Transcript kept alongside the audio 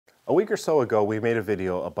A week or so ago, we made a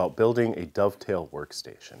video about building a dovetail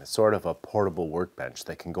workstation. It's sort of a portable workbench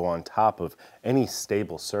that can go on top of any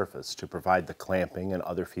stable surface to provide the clamping and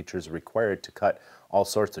other features required to cut all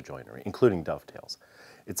sorts of joinery, including dovetails.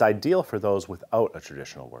 It's ideal for those without a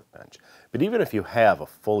traditional workbench. But even if you have a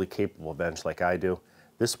fully capable bench like I do,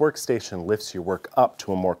 this workstation lifts your work up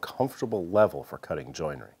to a more comfortable level for cutting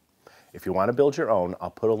joinery. If you want to build your own,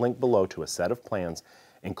 I'll put a link below to a set of plans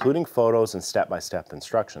including photos and step-by-step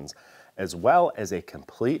instructions, as well as a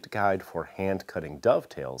complete guide for hand cutting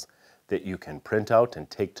dovetails that you can print out and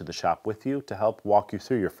take to the shop with you to help walk you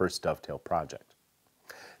through your first dovetail project.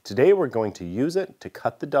 Today we're going to use it to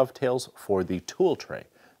cut the dovetails for the tool tray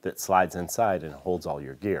that slides inside and holds all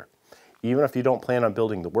your gear. Even if you don't plan on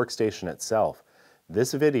building the workstation itself,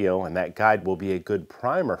 this video and that guide will be a good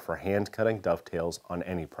primer for hand cutting dovetails on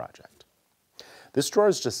any project. This drawer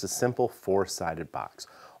is just a simple four-sided box.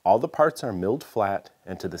 All the parts are milled flat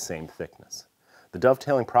and to the same thickness. The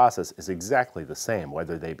dovetailing process is exactly the same,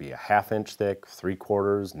 whether they be a ½ inch thick,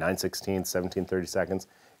 3/4, 9/16, 17/32,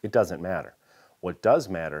 it doesn't matter. What does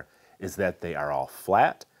matter is that they are all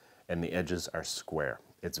flat and the edges are square.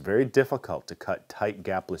 It's very difficult to cut tight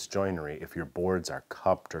gapless joinery if your boards are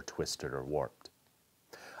cupped or twisted or warped.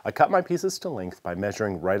 I cut my pieces to length by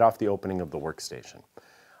measuring right off the opening of the workstation.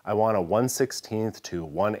 I want a 1/16 to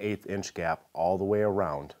 1/8 inch gap all the way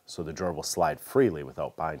around so the drawer will slide freely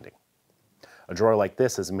without binding. A drawer like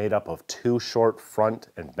this is made up of 2 short front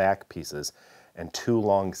and back pieces and 2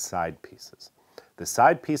 long side pieces. The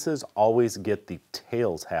side pieces always get the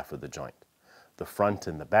tails half of the joint. The front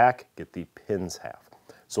and the back get the pins half.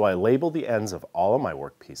 So I label the ends of all of my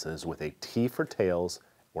work pieces with a T for tails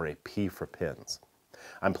or a P for pins.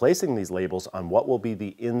 I'm placing these labels on what will be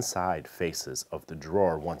the inside faces of the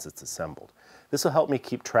drawer once it's assembled. This will help me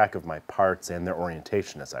keep track of my parts and their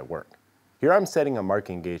orientation as I work. Here I'm setting a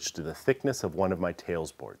marking gauge to the thickness of one of my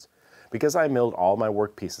tails boards. Because I milled all my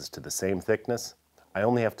work pieces to the same thickness, I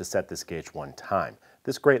only have to set this gauge one time.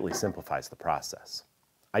 This greatly simplifies the process.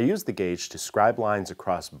 I use the gauge to scribe lines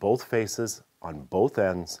across both faces on both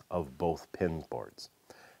ends of both pin boards.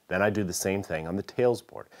 Then I do the same thing on the tails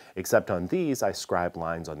board, except on these I scribe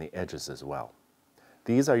lines on the edges as well.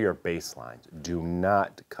 These are your baselines. Do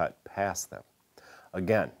not cut past them.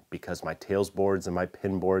 Again, because my tails boards and my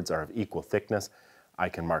pin boards are of equal thickness, I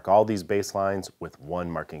can mark all these baselines with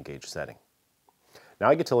one marking gauge setting. Now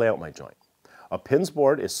I get to lay out my joint. A pins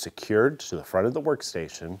board is secured to the front of the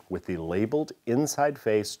workstation with the labeled inside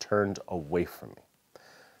face turned away from me.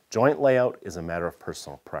 Joint layout is a matter of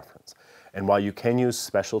personal preference, and while you can use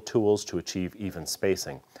special tools to achieve even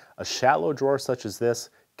spacing, a shallow drawer such as this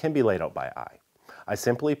can be laid out by eye. I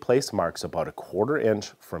simply place marks about a 1/4 inch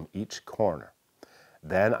from each corner.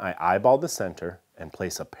 Then I eyeball the center and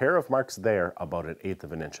place a pair of marks there about 1/8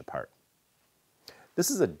 of an inch apart.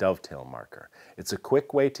 This is a dovetail marker. It's a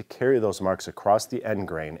quick way to carry those marks across the end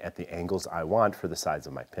grain at the angles I want for the sides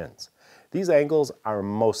of my pins. These angles are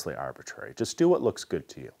mostly arbitrary. Just do what looks good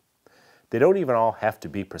to you. They don't even all have to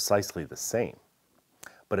be precisely the same.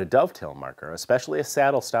 But a dovetail marker, especially a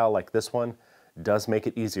saddle style like this one, does make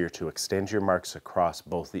it easier to extend your marks across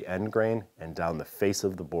both the end grain and down the face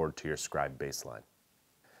of the board to your scribe baseline.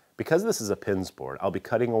 Because this is a pins board, I'll be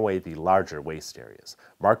cutting away the larger waste areas.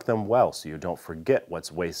 Mark them well so you don't forget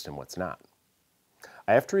what's waste and what's not.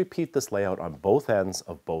 I have to repeat this layout on both ends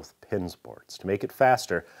of both pins boards. To make it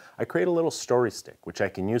faster, I create a little story stick, which I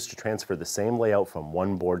can use to transfer the same layout from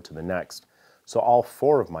one board to the next, so all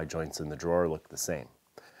 4 of my joints in the drawer look the same.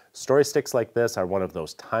 Story sticks like this are one of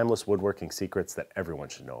those timeless woodworking secrets that everyone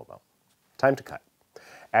should know about. Time to cut.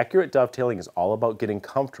 Accurate dovetailing is all about getting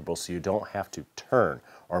comfortable so you don't have to turn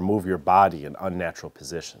or move your body in unnatural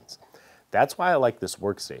positions. That's why I like this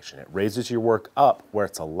workstation. It raises your work up where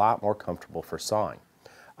it's a lot more comfortable for sawing.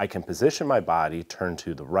 I can position my body, turn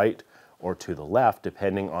to the right or to the left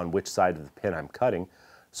depending on which side of the pin I'm cutting,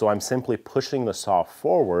 so I'm simply pushing the saw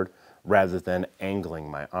forward rather than angling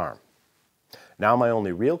my arm. Now my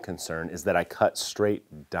only real concern is that I cut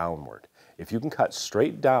straight downward. If you can cut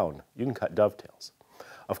straight down, you can cut dovetails.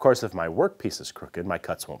 Of course, if my workpiece is crooked, my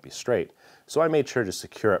cuts won't be straight, so I made sure to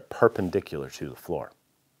secure it perpendicular to the floor.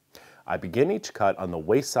 I begin each cut on the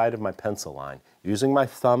waist side of my pencil line, using my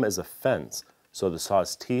thumb as a fence so the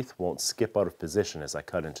saw's teeth won't skip out of position as I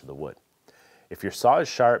cut into the wood. If your saw is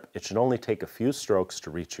sharp, it should only take a few strokes to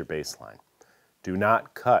reach your baseline. Do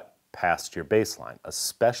not cut past your baseline,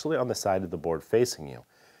 especially on the side of the board facing you,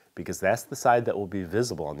 because that's the side that will be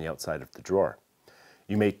visible on the outside of the drawer.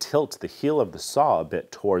 You may tilt the heel of the saw a bit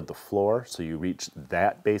toward the floor so you reach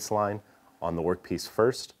that baseline on the workpiece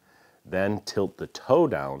first, then tilt the toe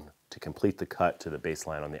down to complete the cut to the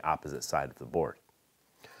baseline on the opposite side of the board.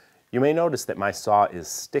 You may notice that my saw is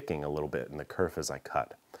sticking a little bit in the kerf as I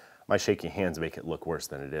cut. My shaky hands make it look worse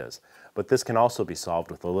than it is, but this can also be solved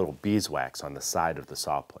with a little beeswax on the side of the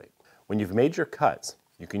saw plate. When you've made your cuts,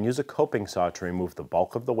 you can use a coping saw to remove the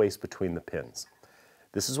bulk of the waste between the pins.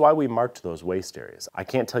 This is why we marked those waste areas. I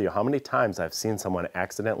can't tell you how many times I've seen someone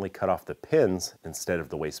accidentally cut off the pins instead of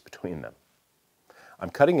the waste between them. I'm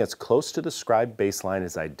cutting as close to the scribed baseline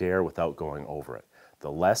as I dare without going over it.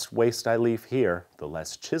 The less waste I leave here, the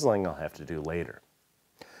less chiseling I'll have to do later.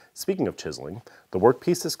 Speaking of chiseling, the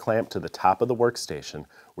workpiece is clamped to the top of the workstation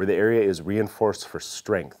where the area is reinforced for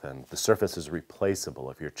strength and the surface is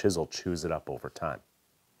replaceable if your chisel chews it up over time.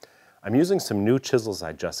 I'm using some new chisels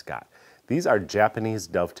I just got. These are Japanese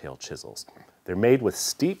dovetail chisels. They're made with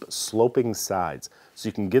steep, sloping sides so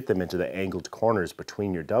you can get them into the angled corners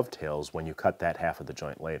between your dovetails when you cut that half of the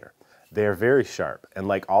joint later. They are very sharp, and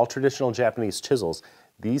like all traditional Japanese chisels,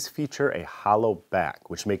 these feature a hollow back,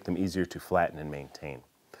 which make them easier to flatten and maintain.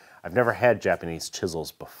 I've never had Japanese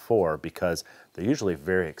chisels before because they're usually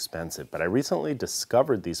very expensive, but I recently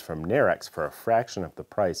discovered these from Narex for a fraction of the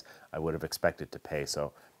price I would have expected to pay,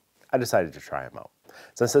 so I decided to try them out.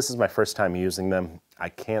 Since this is my first time using them, I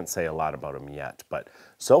can't say a lot about them yet, but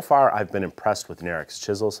so far I've been impressed with Narex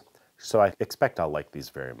chisels, so I expect I'll like these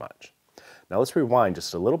very much. Now let's rewind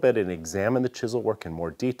just a little bit and examine the chisel work in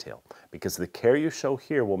more detail, because the care you show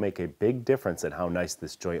here will make a big difference in how nice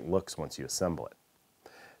this joint looks once you assemble it.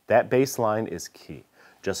 That baseline is key.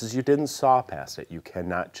 Just as you didn't saw past it, you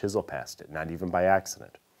cannot chisel past it, not even by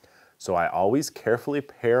accident. So I always carefully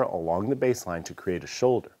pare along the baseline to create a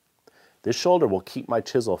shoulder. This shoulder will keep my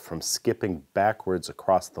chisel from skipping backwards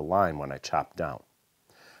across the line when I chop down.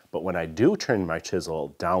 But when I do turn my chisel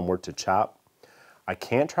downward to chop, I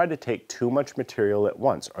can't try to take too much material at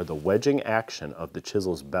once, or the wedging action of the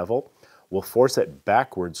chisel's bevel will force it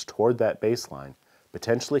backwards toward that baseline,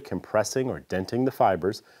 potentially compressing or denting the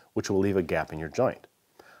fibers, which will leave a gap in your joint.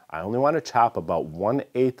 I only want to chop about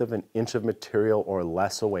 1/8 of an inch of material or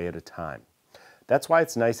less away at a time. That's why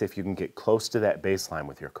it's nice if you can get close to that baseline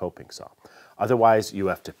with your coping saw. Otherwise, you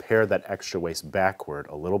have to pare that extra waste backward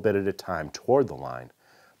a little bit at a time toward the line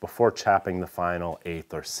before chopping the final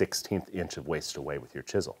 1/8 or 1/16 inch of waste away with your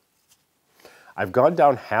chisel. I've gone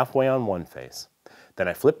down halfway on one face, then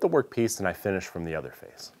I flip the workpiece and I finish from the other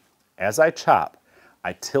face. As I chop,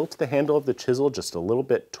 I tilt the handle of the chisel just a little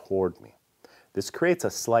bit toward me. This creates a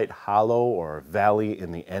slight hollow or valley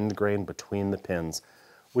in the end grain between the pins,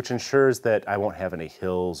 which ensures that I won't have any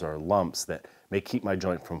hills or lumps that may keep my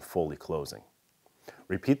joint from fully closing.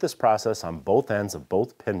 Repeat this process on both ends of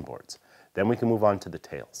both pin boards. Then we can move on to the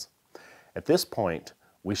tails. At this point,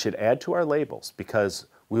 we should add to our labels because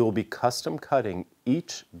we will be custom cutting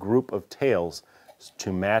each group of tails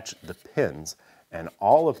to match the pins, and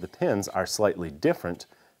all of the pins are slightly different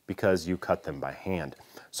because you cut them by hand.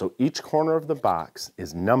 So each corner of the box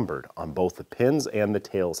is numbered on both the pins and the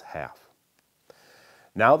tails half.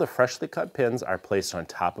 Now the freshly cut pins are placed on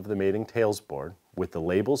top of the mating tails board with the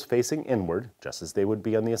labels facing inward, just as they would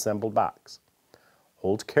be on the assembled box.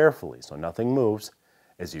 Hold carefully so nothing moves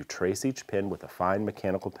as you trace each pin with a fine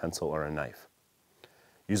mechanical pencil or a knife.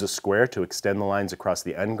 Use a square to extend the lines across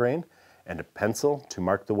the end grain and a pencil to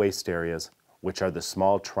mark the waste areas, which are the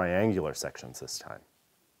small triangular sections this time.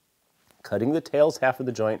 Cutting the tails half of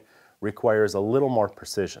the joint requires a little more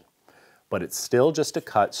precision, but it's still just a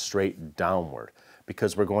cut straight downward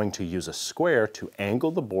because we're going to use a square to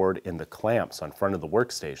angle the board in the clamps on front of the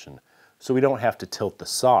workstation so we don't have to tilt the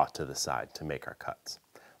saw to the side to make our cuts.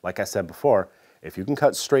 Like I said before, if you can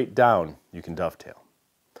cut straight down, you can dovetail.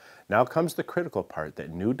 Now comes the critical part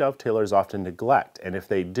that new dovetailers often neglect, and if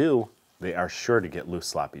they do, they are sure to get loose,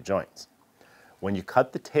 sloppy joints. When you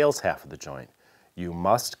cut the tails half of the joint, you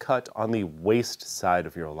must cut on the waste side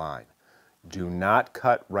of your line. Do not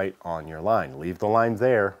cut right on your line. Leave the line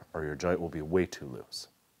there or your joint will be way too loose.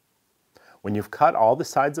 When you've cut all the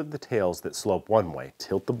sides of the tails that slope one way,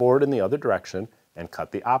 tilt the board in the other direction and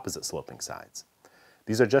cut the opposite sloping sides.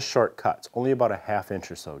 These are just short cuts, only about a 1/2 inch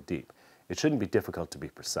or so deep. It shouldn't be difficult to be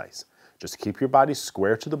precise. Just keep your body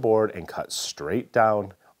square to the board and cut straight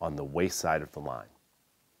down on the waste side of the line.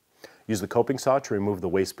 Use the coping saw to remove the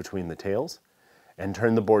waste between the tails and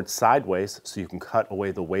turn the board sideways so you can cut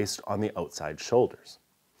away the waste on the outside shoulders.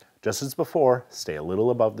 Just as before, stay a little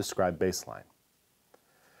above the scribed baseline.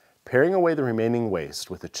 Paring away the remaining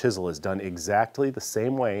waste with a chisel is done exactly the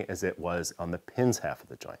same way as it was on the pins half of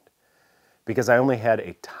the joint. Because I only had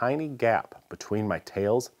a tiny gap between my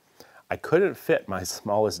tails, I couldn't fit my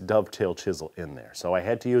smallest dovetail chisel in there, so I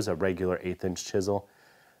had to use a regular 1/8 inch chisel.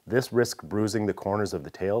 This risked bruising the corners of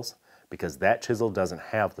the tails, because that chisel doesn't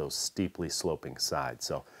have those steeply sloping sides.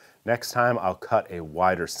 So next time I'll cut a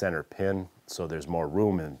wider center pin so there's more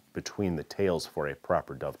room in between the tails for a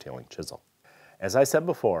proper dovetailing chisel. As I said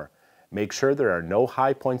before, make sure there are no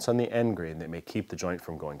high points on the end grain that may keep the joint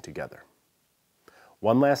from going together.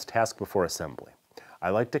 One last task before assembly. I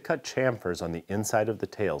like to cut chamfers on the inside of the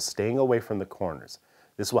tails, staying away from the corners.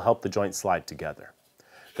 This will help the joint slide together.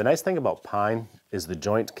 The nice thing about pine is the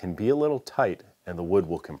joint can be a little tight and the wood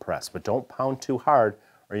will compress, but don't pound too hard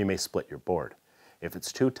or you may split your board. If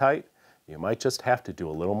it's too tight, you might just have to do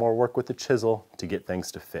a little more work with the chisel to get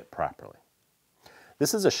things to fit properly.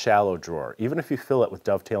 This is a shallow drawer. Even if you fill it with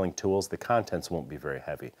dovetailing tools, the contents won't be very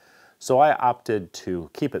heavy. So I opted to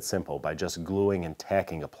keep it simple by just gluing and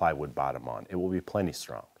tacking a plywood bottom on. It will be plenty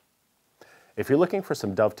strong. If you're looking for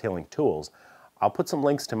some dovetailing tools, I'll put some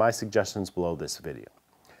links to my suggestions below this video.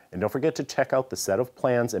 And don't forget to check out the set of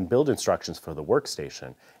plans and build instructions for the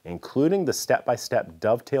workstation, including the step-by-step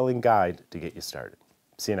dovetailing guide to get you started.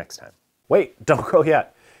 See you next time. Wait, don't go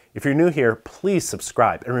yet. If you're new here, please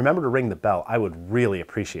subscribe and remember to ring the bell. I would really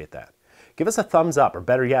appreciate that. Give us a thumbs up, or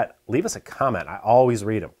better yet, leave us a comment. I always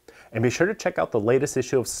read them. And be sure to check out the latest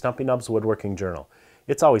issue of Stumpy Nubs Woodworking Journal.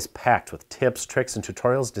 It's always packed with tips, tricks, and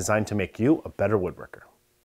tutorials designed to make you a better woodworker.